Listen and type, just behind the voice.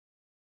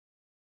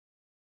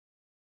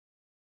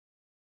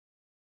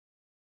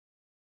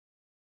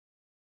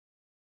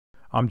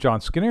I'm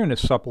John Skinner, and this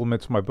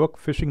supplements my book,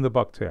 Fishing the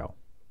Bucktail.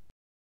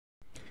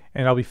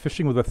 And I'll be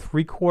fishing with a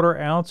 3/4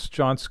 ounce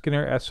John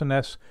Skinner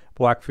S&S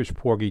Blackfish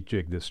Porgy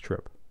jig this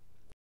trip.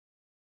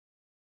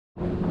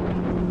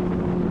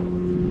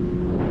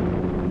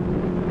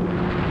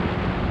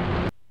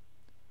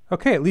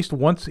 Okay, at least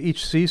once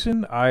each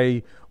season,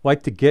 I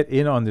like to get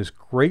in on this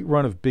great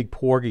run of big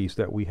porgies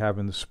that we have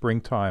in the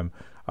springtime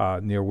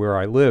near where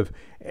I live.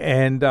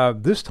 And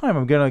this time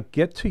I'm going to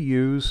get to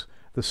use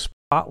the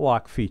spot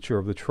lock feature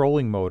of the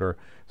trolling motor.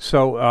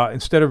 So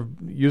instead of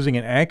using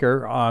an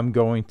anchor, I'm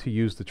going to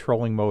use the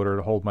trolling motor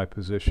to hold my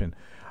position.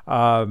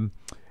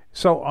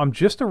 So I'm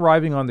just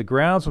arriving on the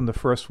grounds. I'm the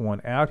first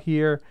one out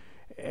here.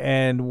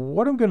 And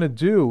what I'm going to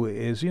do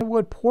is, you know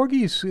what,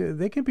 porgies,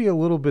 they can be a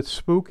little bit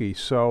spooky.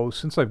 So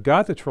since I've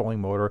got the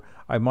trolling motor,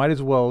 I might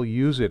as well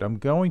use it. I'm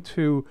going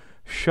to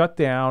shut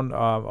down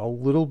a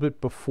little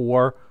bit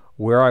before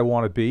where I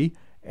want to be.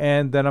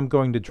 And then I'm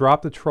going to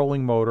drop the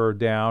trolling motor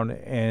down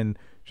and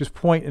just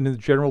point in the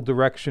general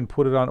direction,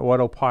 put it on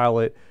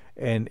autopilot,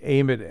 and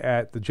aim it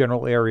at the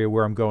general area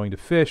where I'm going to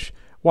fish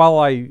while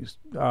I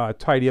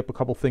tidy up a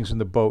couple things in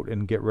the boat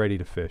and get ready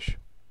to fish.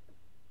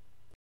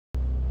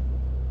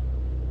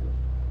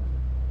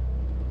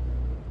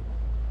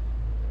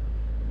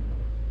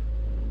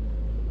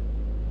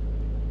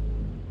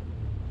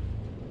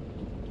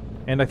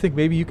 And I think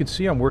maybe you can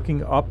see I'm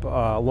working up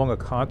along a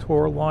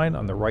contour line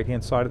on the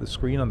right-hand side of the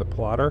screen on the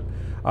plotter.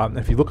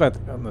 If you look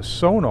on the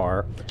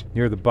sonar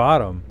near the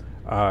bottom,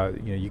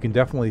 you can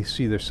definitely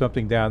see there's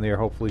something down there,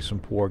 hopefully some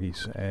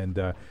porgies.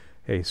 And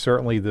hey,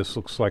 certainly this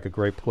looks like a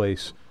great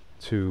place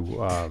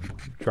to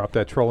drop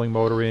that trolling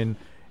motor in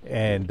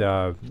and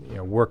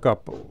work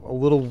up a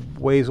little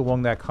ways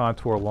along that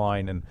contour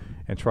line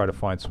and try to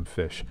find some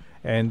fish.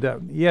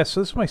 And yeah,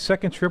 so this is my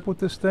second trip with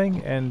this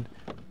thing, and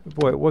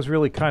boy, it was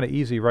really kind of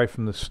easy right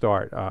from the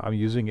start. I'm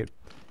using it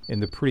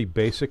in the pretty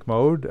basic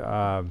mode.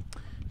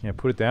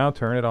 Put it down,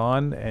 turn it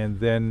on, and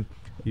then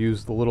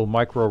use the little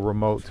micro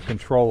remote to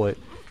control it.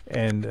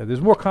 And there's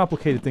more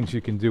complicated things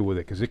you can do with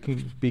it, because it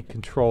can be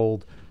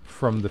controlled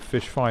from the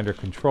fish finder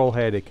control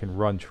head. It can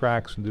run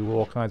tracks and do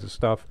all kinds of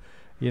stuff.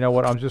 You know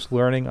what, I'm just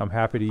learning. I'm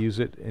happy to use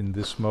it in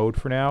this mode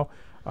for now.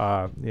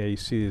 You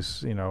see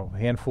this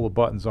handful of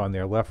buttons on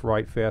there: left,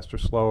 right, faster,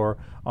 slower,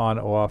 on,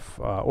 off,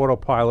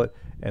 autopilot.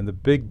 And the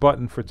big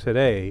button for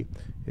today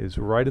is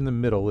right in the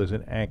middle, is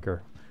an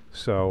anchor.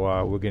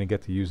 So we're going to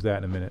get to use that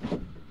in a minute.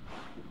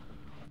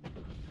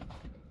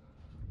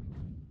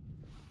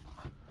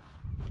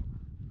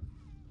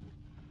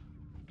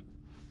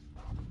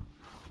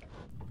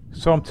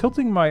 So I'm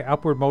tilting my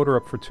outboard motor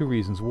up for two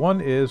reasons. One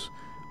is,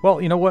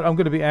 well, you know what, I'm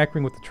going to be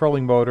anchoring with the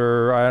trolling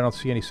motor. I don't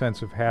see any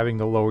sense of having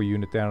the lower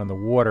unit down in the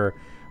water.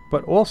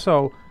 But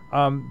also,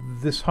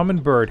 this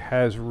Humminbird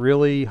has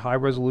really high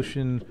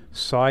resolution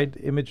side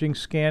imaging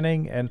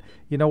scanning, and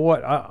you know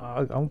what,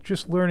 I'm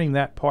just learning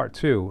that part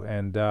too.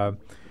 And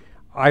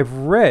I've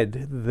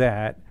read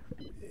that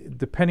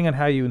depending on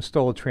how you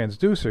install a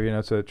transducer,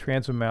 it's a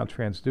transom mount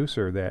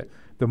transducer, that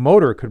the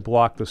motor could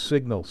block the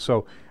signal.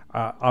 So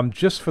I'm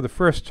just for the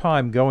first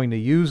time going to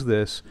use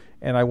this,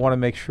 and I want to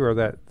make sure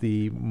that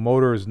the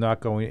motor is not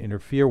going to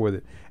interfere with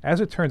it.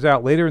 As it turns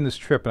out, later in this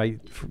trip, and I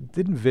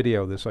didn't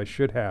video this, I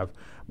should have,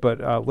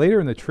 but later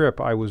in the trip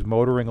I was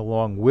motoring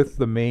along with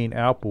the main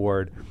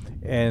outboard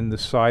and the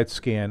side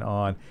scan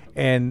on,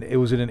 and it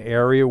was in an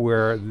area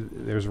where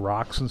there's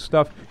rocks and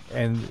stuff,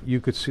 and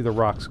you could see the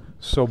rocks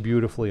so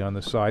beautifully on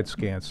the side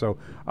scan. So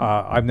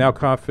I'm now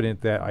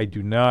confident that I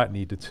do not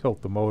need to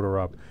tilt the motor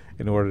up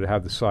in order to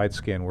have the side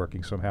scan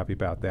working, so I'm happy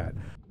about that.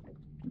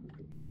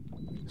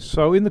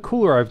 So in the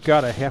cooler, I've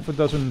got a half a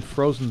dozen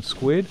frozen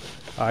squid.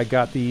 I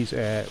got these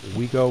at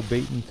WeGo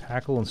Bait and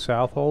Tackle in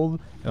Southold,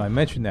 and I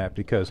mention that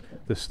because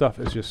the stuff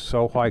is just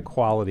so high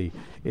quality.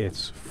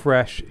 It's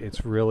fresh,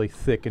 it's really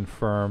thick and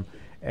firm,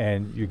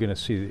 and you're going to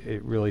see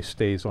it really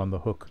stays on the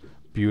hook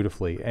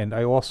beautifully. And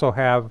I also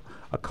have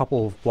a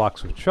couple of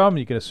blocks of chum.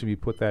 You're going to see me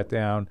put that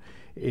down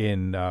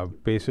in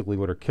basically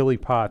what are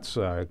killie pots,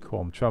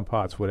 call them chum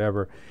pots,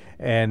 whatever.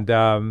 And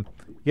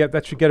yeah,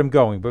 that should get them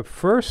going. But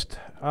first,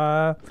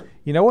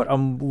 you know what?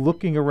 I'm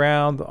looking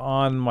around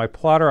on my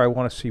plotter. I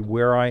want to see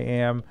where I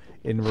am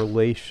in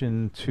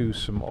relation to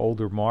some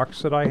older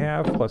marks that I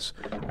have. Plus,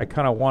 I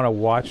kind of want to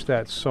watch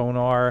that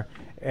sonar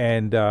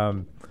and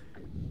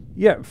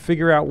yeah,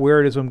 figure out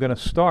where it is I'm going to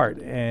start.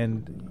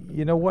 And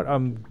you know what?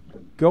 I'm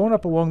going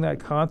up along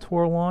that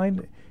contour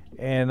line,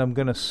 and I'm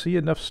going to see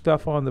enough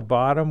stuff on the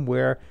bottom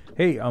where,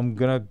 hey, I'm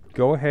going to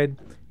go ahead,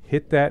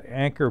 hit that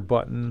anchor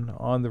button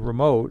on the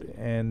remote,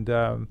 and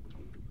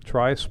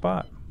try a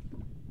spot.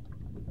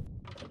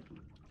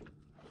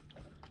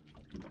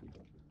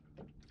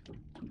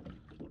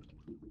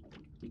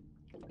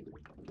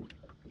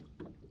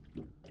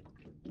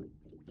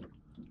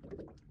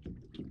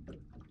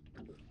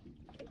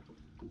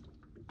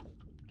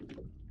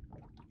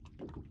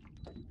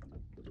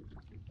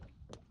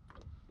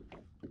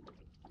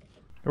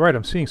 All right,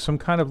 I'm seeing some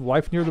kind of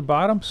life near the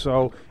bottom,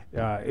 so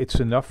it's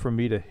enough for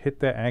me to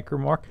hit that anchor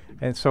mark.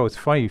 And so it's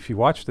funny, if you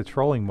watch the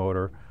trolling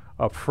motor,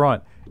 up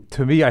front.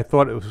 To me, I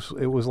thought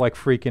it was like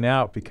freaking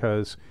out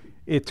because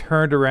it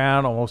turned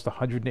around almost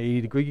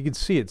 180 degrees. You can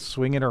see it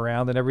swinging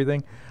around and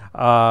everything.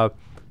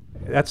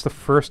 That's the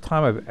first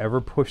time I've ever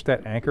pushed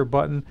that anchor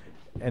button.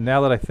 And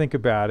now that I think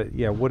about it,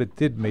 yeah, what it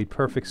did made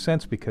perfect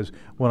sense, because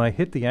when I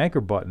hit the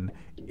anchor button,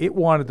 it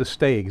wanted to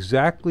stay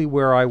exactly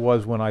where I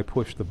was when I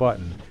pushed the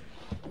button.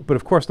 But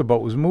of course the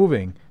boat was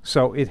moving,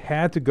 so it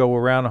had to go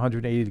around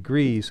 180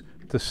 degrees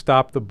to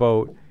stop the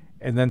boat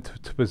and then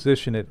to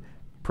position it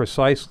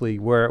precisely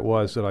where it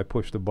was that I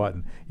pushed the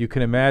button. You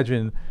can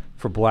imagine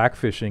for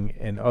blackfishing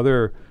and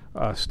other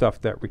stuff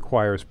that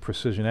requires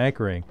precision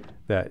anchoring,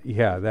 that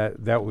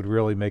that would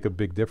really make a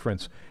big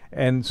difference.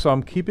 And so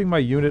I'm keeping my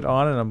unit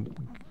on, and I'm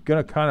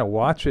going to kind of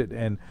watch it,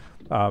 and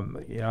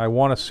I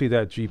want to see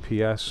that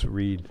GPS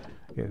read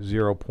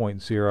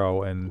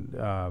 0.0,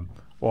 and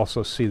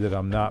also see that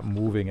I'm not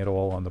moving at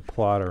all on the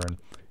plotter. And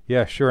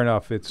yeah, sure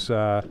enough, it's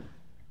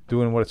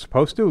doing what it's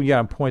supposed to. Yeah,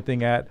 I'm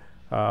pointing at.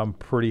 I'm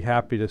pretty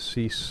happy to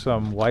see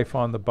some life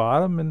on the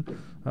bottom, and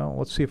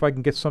let's see if I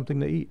can get something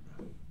to eat.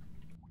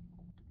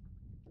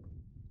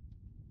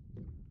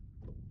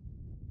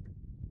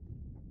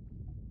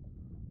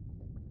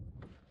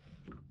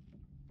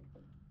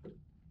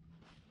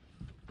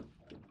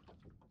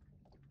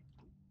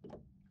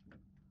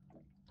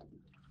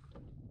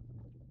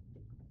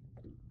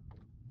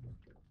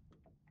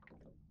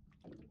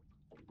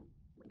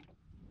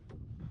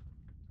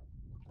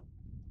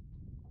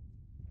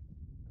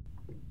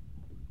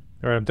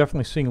 All right, I'm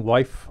definitely seeing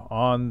life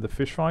on the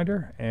fish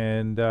finder,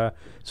 and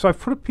so I've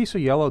put a piece of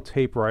yellow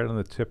tape right on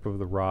the tip of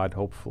the rod.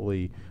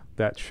 Hopefully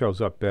that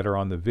shows up better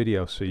on the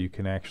video so you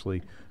can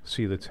actually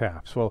see the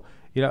taps. Well,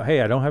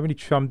 hey, I don't have any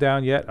chum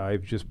down yet.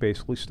 I've just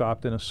basically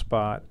stopped in a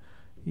spot.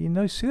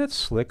 You see that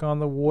slick on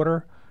the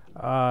water?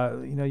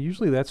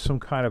 Usually that's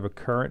some kind of a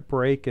current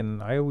break,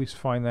 and I always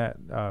find that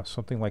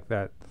something like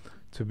that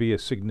to be a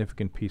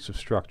significant piece of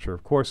structure.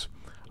 Of course,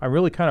 I'm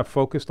really kind of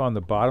focused on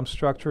the bottom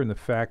structure and the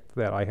fact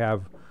that I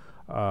have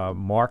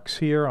marks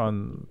here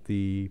on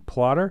the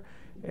plotter,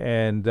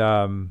 and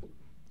and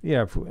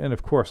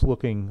of course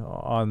looking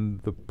on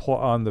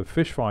the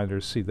fish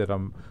finder, see that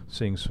I'm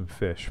seeing some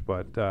fish.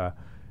 But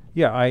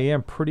yeah, I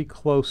am pretty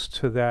close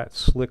to that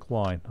slick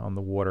line on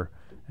the water,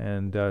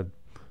 and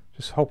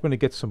just hoping to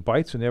get some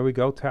bites. And there we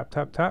go, tap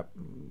tap tap.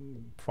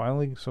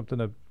 Finally, something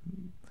to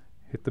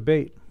hit the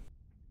bait.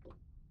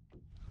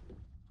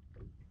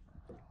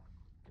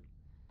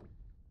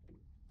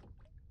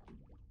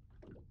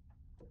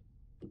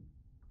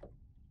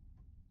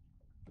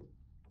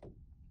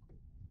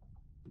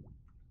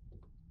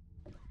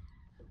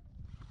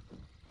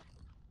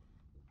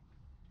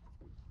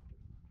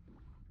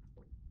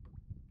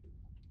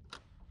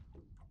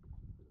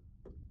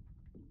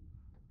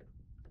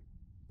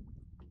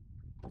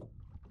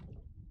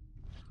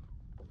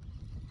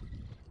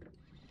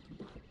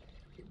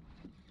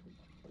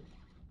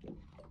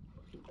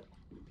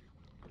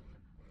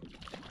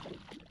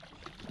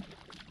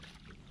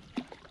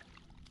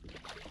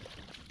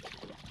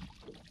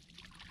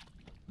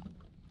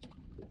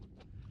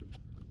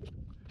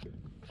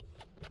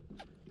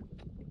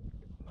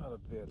 Not a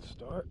bad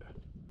start.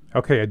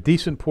 Okay, a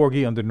decent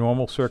porgy under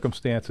normal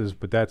circumstances,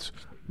 but that's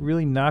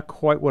really not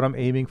quite what I'm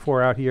aiming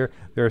for out here.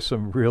 There are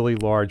some really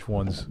large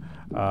ones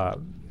out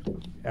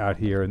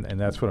here,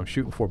 and that's what I'm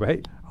shooting for. But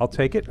hey, I'll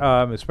take it,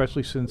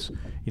 especially since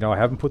I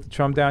haven't put the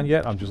chum down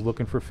yet. I'm just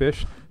looking for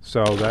fish,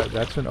 so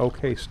that's an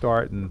okay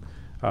start, and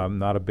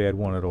not a bad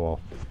one at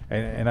all.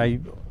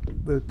 And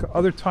the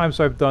other times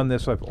I've done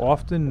this, I've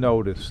often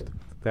noticed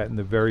that in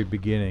the very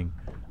beginning,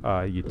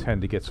 you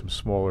tend to get some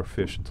smaller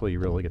fish until you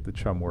really get the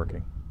chum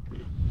working.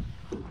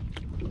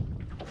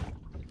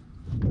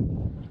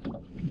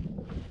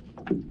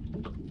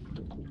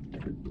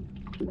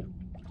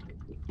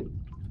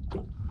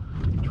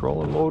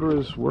 Trolling motor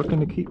is working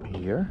to keep me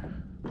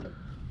here.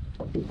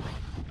 If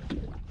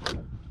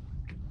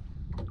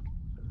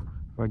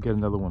I get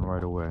another one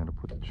right away, I'm going to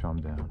put the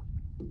chum down.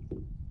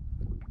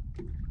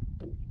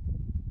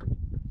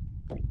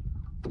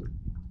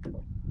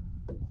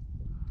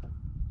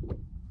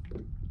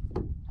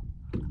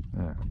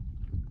 There.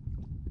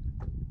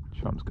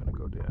 Chum's going to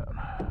go down.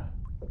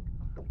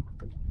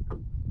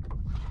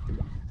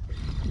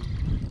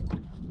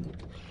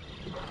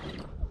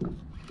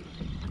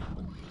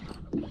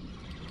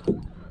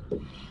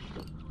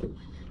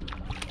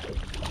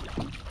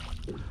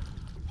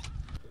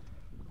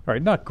 All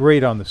right, not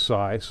great on the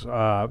size,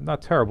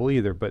 not terrible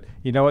either, but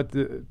you know what?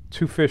 The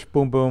 2 fish,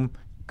 boom, boom,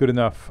 good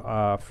enough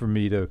for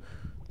me to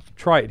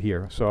try it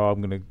here. So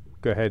I'm going to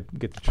go ahead and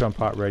get the chum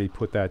pot ready,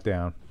 put that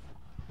down.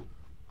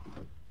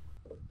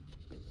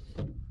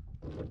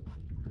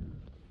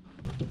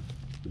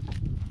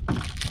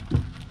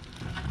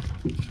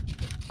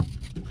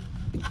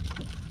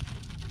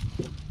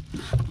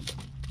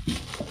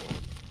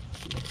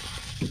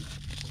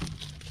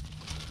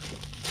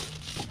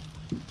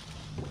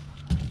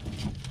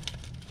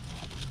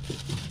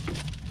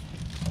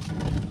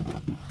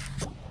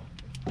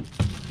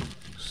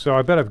 So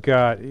I bet I've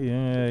got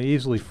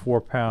easily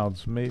 4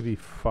 pounds, maybe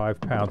 5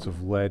 pounds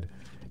of lead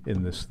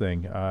in this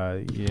thing.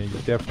 You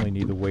definitely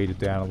need to weight it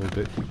down a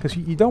little bit because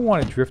you don't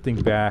want it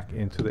drifting back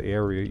into the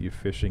area you're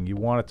fishing. You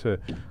want it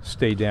to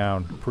stay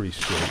down pretty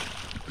straight.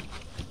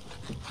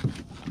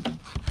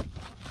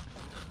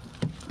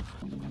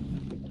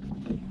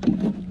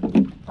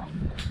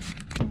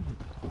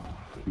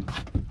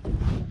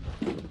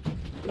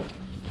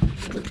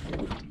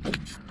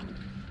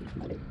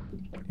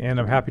 And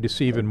I'm happy to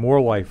see even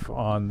more life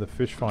on the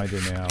fish finder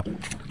now.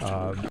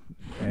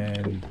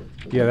 And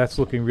yeah, that's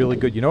looking really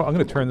good. You know, I'm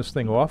going to turn this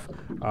thing off.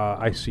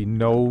 I see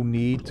no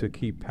need to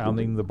keep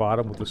pounding the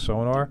bottom with the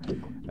sonar.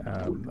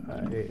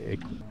 It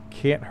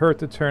can't hurt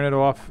to turn it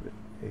off.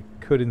 It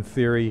could, in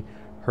theory,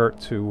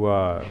 hurt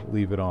to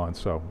leave it on.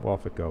 So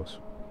off it goes.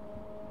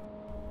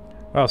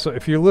 Well, so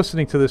if you're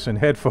listening to this in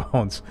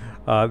headphones,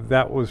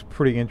 that was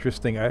pretty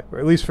interesting, or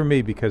at least for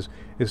me, because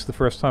it's the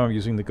first time I'm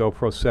using the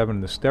GoPro 7,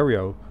 and the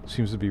stereo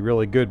seems to be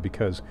really good,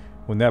 because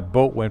when that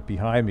boat went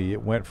behind me,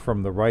 it went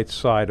from the right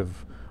side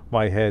of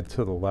my head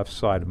to the left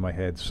side of my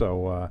head.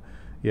 So,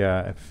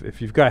 yeah,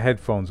 if you've got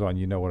headphones on,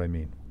 you know what I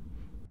mean.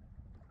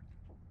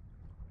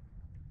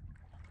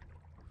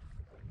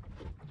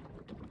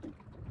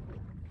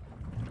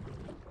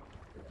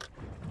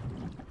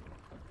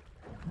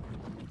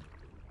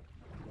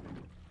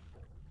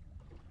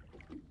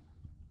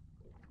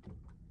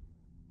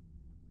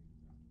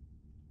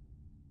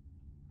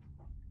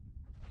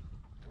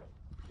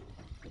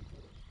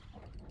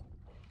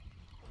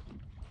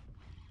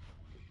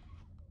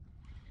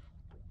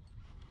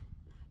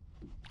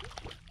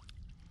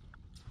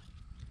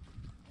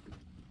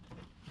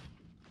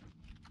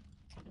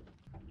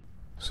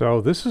 So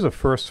this is a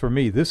first for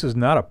me. This is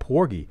not a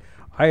porgy.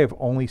 I have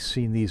only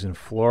seen these in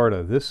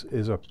Florida. This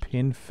is a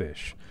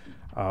pinfish.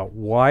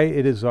 Why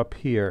it is up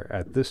here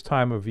at this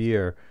time of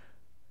year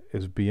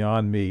is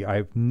beyond me.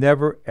 I've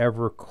never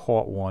ever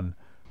caught one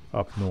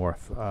up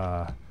north.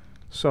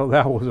 So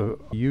that was a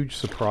huge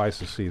surprise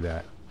to see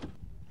that.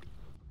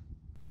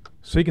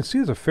 So you can see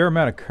there's a fair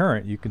amount of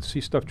current. You can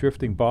see stuff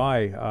drifting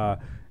by,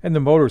 and the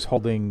motor's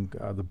holding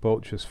the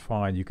boat just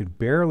fine. You can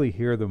barely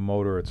hear the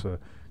motor. It's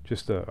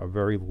just a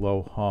very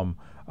low hum.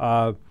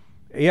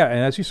 Yeah, and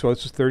as you saw,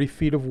 this is 30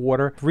 feet of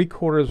water.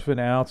 3/4 of an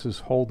ounce is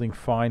holding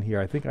fine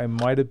here. I think I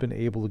might have been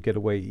able to get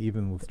away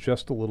even with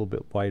just a little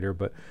bit lighter,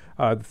 but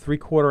the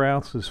 3/4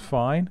 ounce is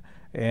fine,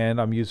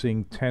 and I'm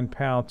using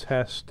 10-pound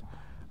test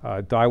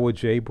Daiwa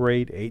J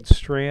braid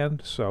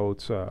 8-strand, so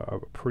it's a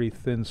pretty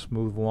thin,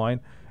 smooth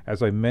line.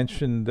 As I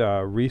mentioned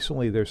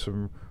recently, there's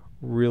some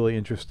really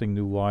interesting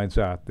new lines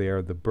out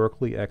there. The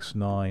Berkeley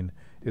X9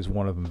 is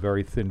one of them,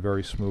 very thin,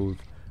 very smooth.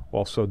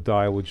 Also,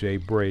 Daiwa J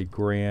braid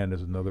Grand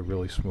is another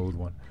really smooth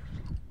one.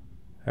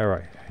 All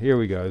right, here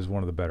we go. This is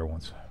one of the better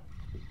ones.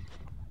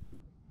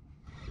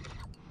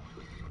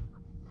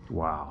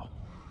 Wow,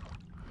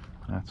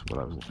 that's what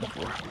I was looking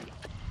for.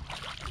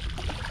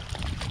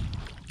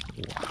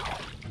 Wow.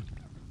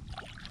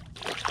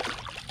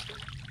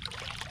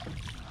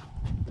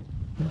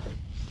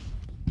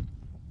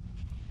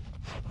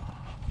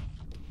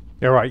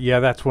 All right,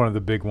 yeah, that's one of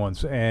the big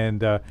ones, and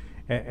they're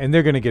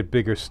going to get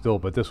bigger still,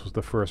 but this was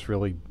the first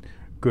really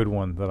good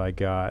one that I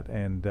got,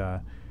 and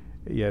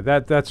yeah,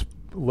 that's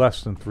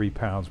less than 3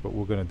 pounds, but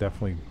we're going to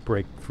definitely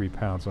break 3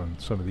 pounds on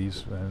some of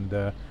these, and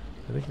I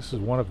think this is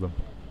one of them.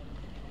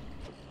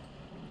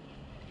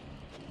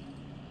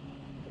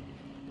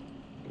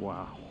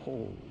 Wow,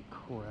 holy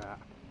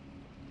crap.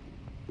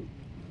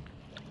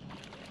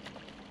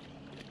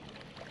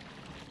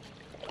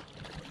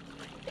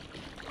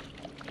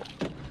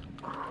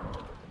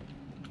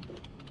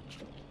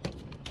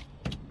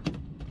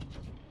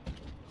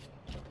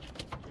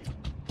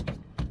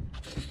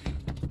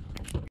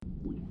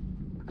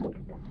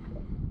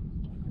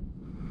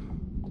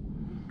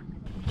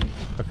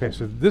 Okay,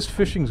 so this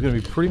fishing is going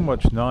to be pretty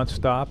much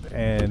nonstop,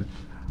 and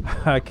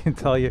I can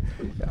tell you,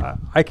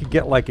 I could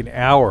get like an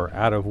hour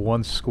out of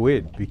one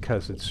squid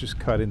because it's just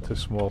cut into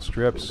small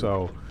strips.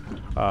 So,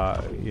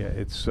 yeah,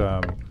 it's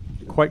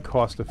quite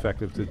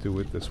cost-effective to do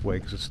it this way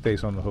because it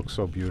stays on the hook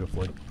so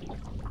beautifully.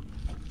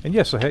 And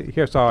yes, so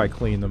here's how I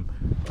clean them.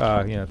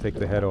 You know, take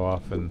the head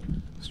off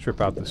and strip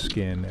out the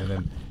skin, and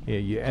then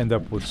you end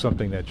up with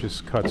something that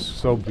just cuts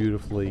so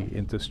beautifully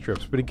into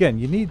strips. But again,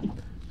 you need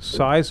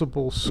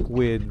sizable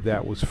squid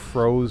that was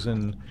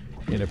frozen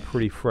in a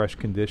pretty fresh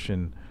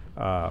condition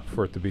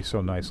for it to be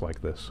so nice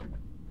like this.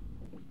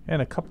 And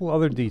a couple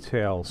other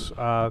details.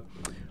 A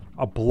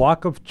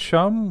block of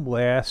chum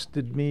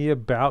lasted me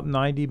about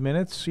 90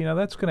 minutes. You know,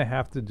 that's going to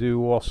have to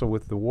do also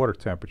with the water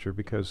temperature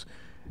because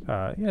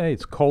yeah,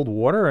 it's cold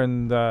water,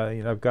 and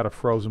you know, I've got a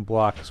frozen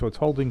block, so it's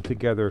holding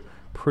together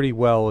pretty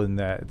well in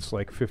that it's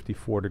like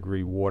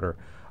 54-degree water.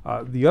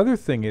 The other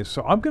thing is,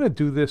 so I'm going to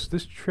do this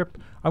trip.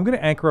 I'm going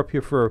to anchor up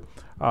here for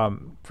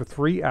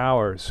 3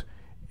 hours,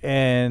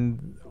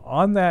 and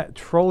on that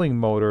trolling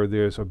motor,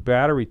 there's a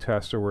battery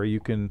tester where you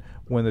can,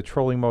 when the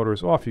trolling motor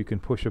is off, you can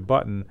push a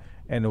button,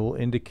 and it will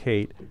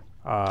indicate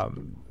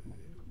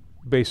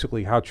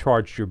basically how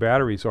charged your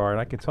batteries are. And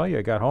I can tell you,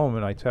 I got home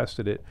and I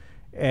tested it,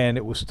 and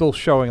it was still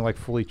showing like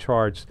fully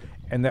charged.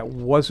 And that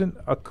wasn't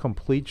a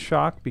complete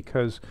shock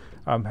because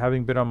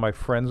having been on my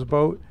friend's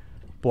boat,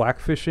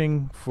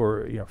 blackfishing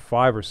for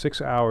 5 or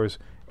 6 hours,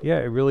 yeah,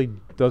 it really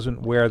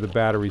doesn't wear the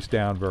batteries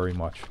down very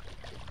much.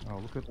 Oh,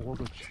 look at all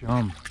the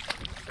chum.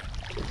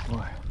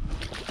 Boy.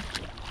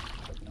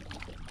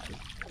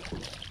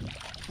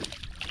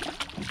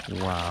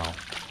 Wow.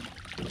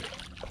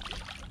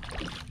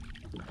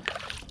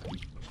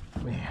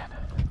 Man,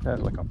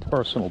 that's like a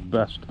personal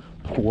best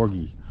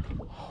porgy.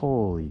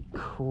 Holy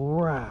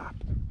crap.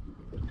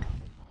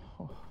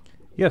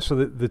 Yeah, so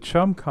the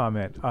chum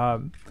comment.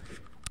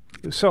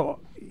 So,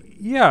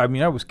 yeah, I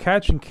mean, I was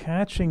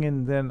catching,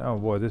 and then, oh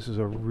boy, this is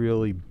a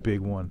really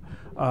big one.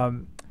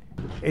 And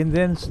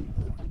then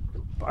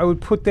I would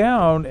put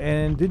down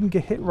and didn't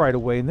get hit right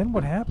away. And then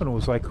what happened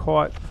was I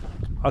caught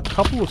a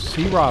couple of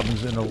sea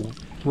robins in a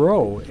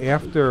row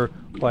after,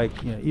 like,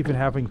 even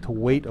having to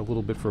wait a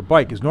little bit for a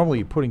bite. Because normally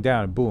you're putting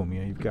down and boom,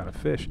 you've got a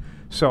fish.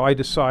 So I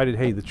decided,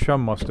 hey, the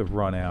chum must have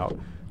run out.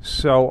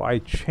 So I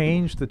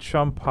changed the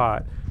chum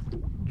pot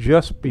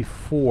just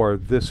before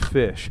this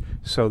fish.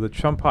 So the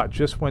chum pot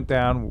just went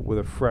down with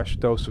a fresh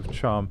dose of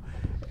chum,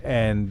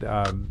 and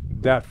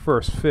that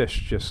first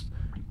fish just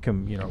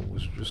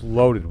was just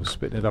loaded, was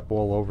spitting it up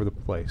all over the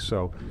place.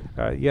 So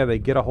yeah, they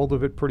get a hold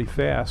of it pretty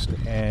fast,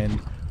 and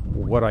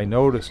what I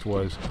noticed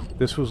was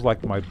this was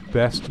like my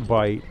best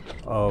bite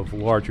of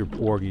larger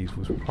porgies.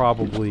 Was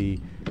probably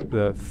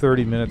the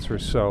 30 minutes or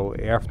so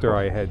after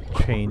I had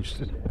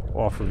changed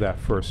off of that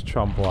first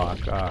chum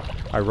block.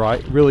 I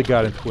really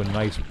got into a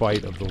nice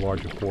bite of the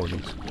larger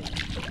porgies.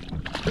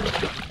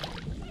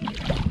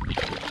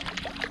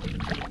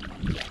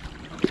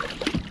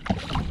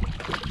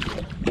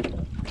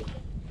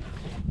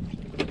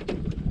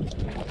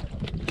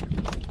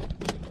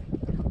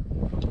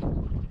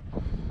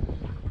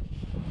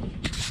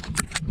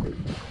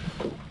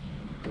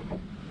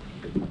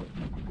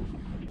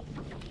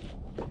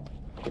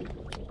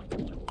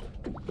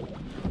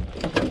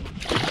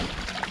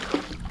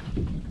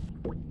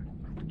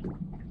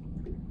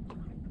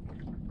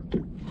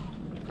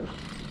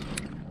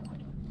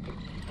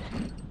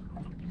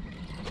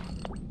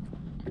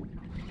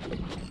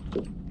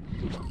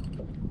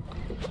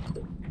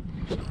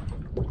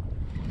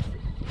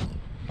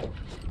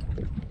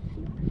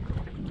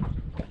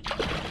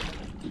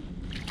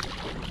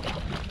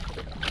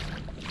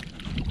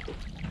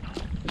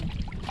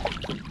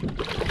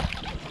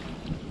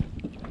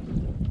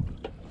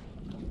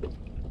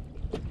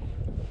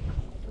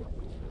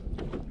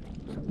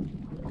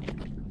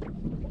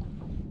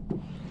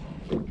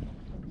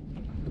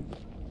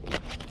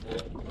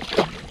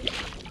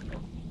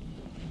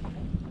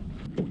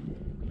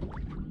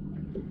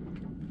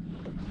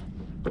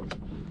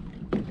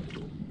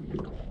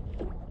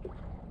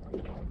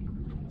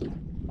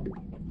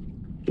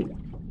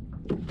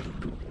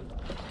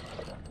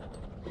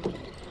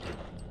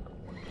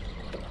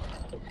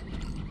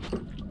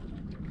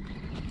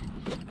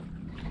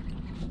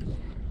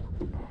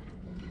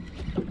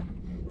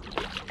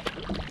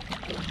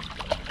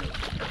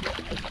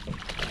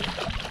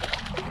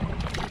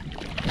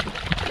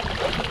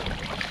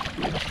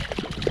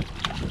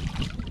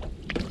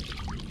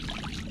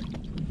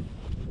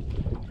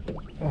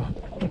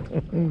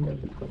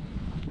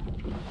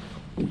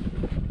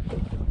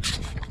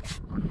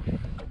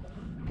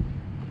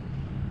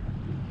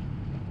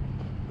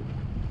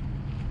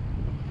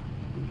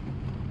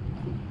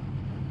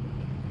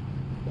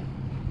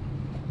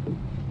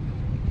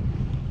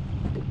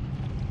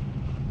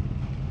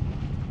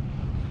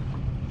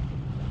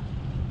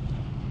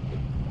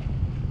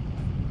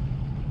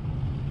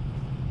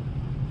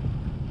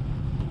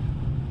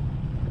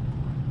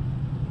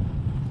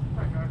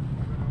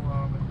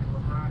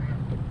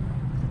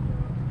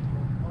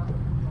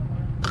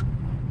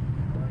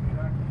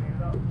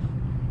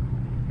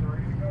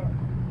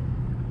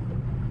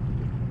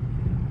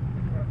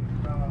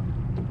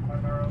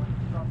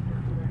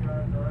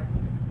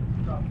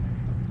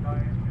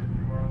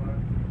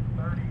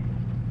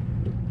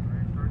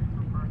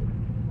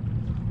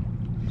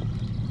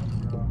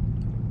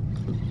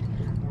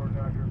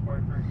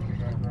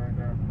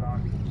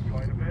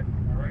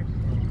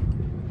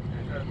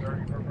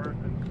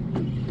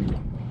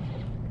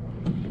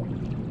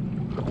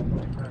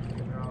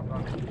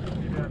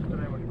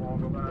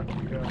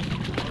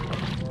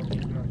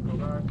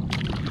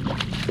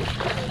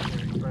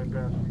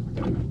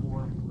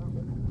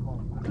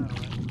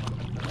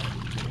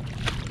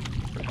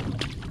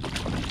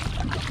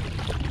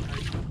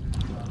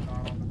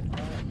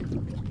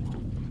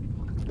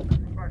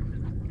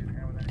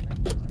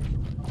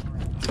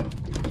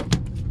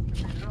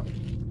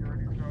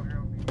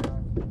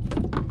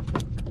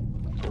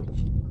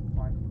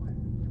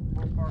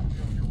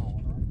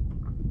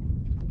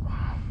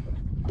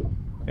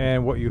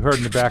 And what you heard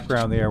in the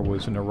background there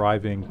was an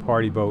arriving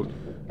party boat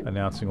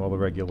announcing all the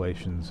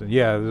regulations. And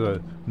yeah, there's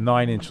a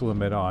 9-inch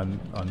limit on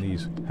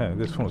these.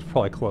 This one was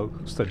probably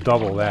close to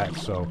double that,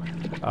 so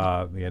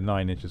yeah,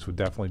 9 inches would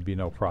definitely be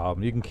no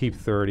problem. You can keep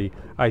 30.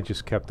 I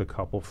just kept a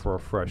couple for a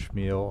fresh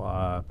meal.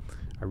 I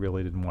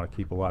really didn't want to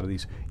keep a lot of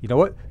these. You know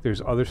what?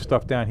 There's other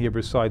stuff down here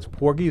besides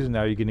porgies, and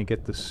now you're going to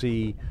get to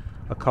see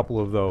a couple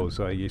of those.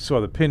 You saw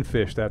the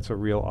pinfish. That's a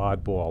real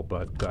oddball,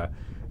 but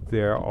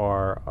there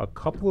are a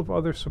couple of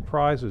other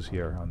surprises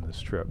here on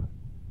this trip.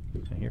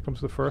 And here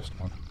comes the first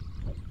one.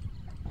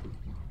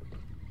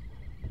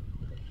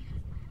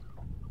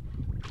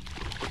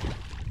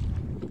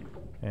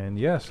 And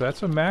yes,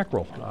 that's a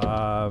mackerel.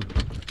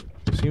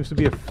 There seems to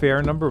be a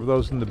fair number of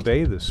those in the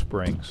bay this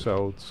spring,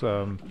 so it's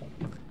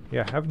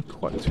yeah, I haven't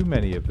caught too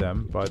many of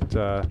them, but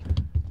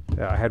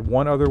I had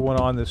one other one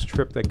on this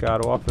trip that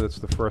got off. That's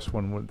the first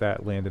one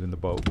that landed in the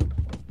boat.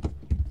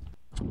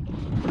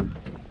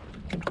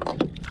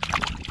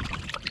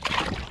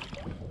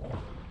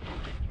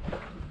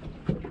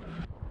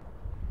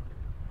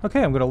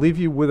 Okay, I'm going to leave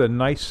you with a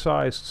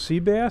nice-sized sea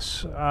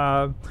bass.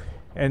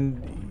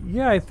 And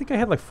yeah, I think I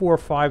had like 4 or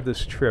 5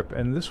 this trip,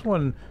 and this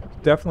one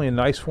definitely a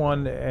nice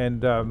one,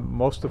 and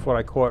most of what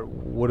I caught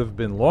would have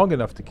been long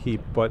enough to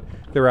keep, but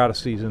they're out of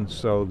season,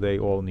 so they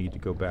all need to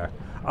go back.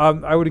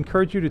 I would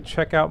encourage you to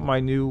check out my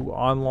new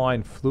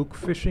online fluke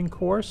fishing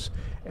course,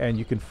 and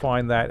you can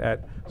find that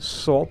at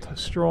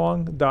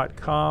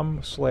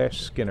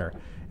saltstrong.com/Skinner.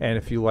 And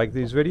if you like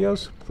these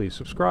videos, please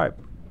subscribe.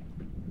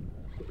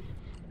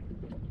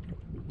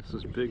 This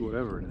is big,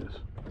 whatever it is.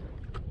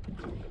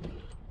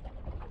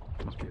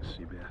 Must be a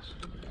sea bass.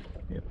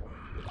 Yep.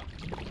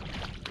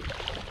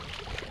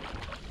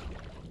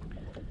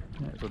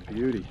 That's a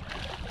beauty.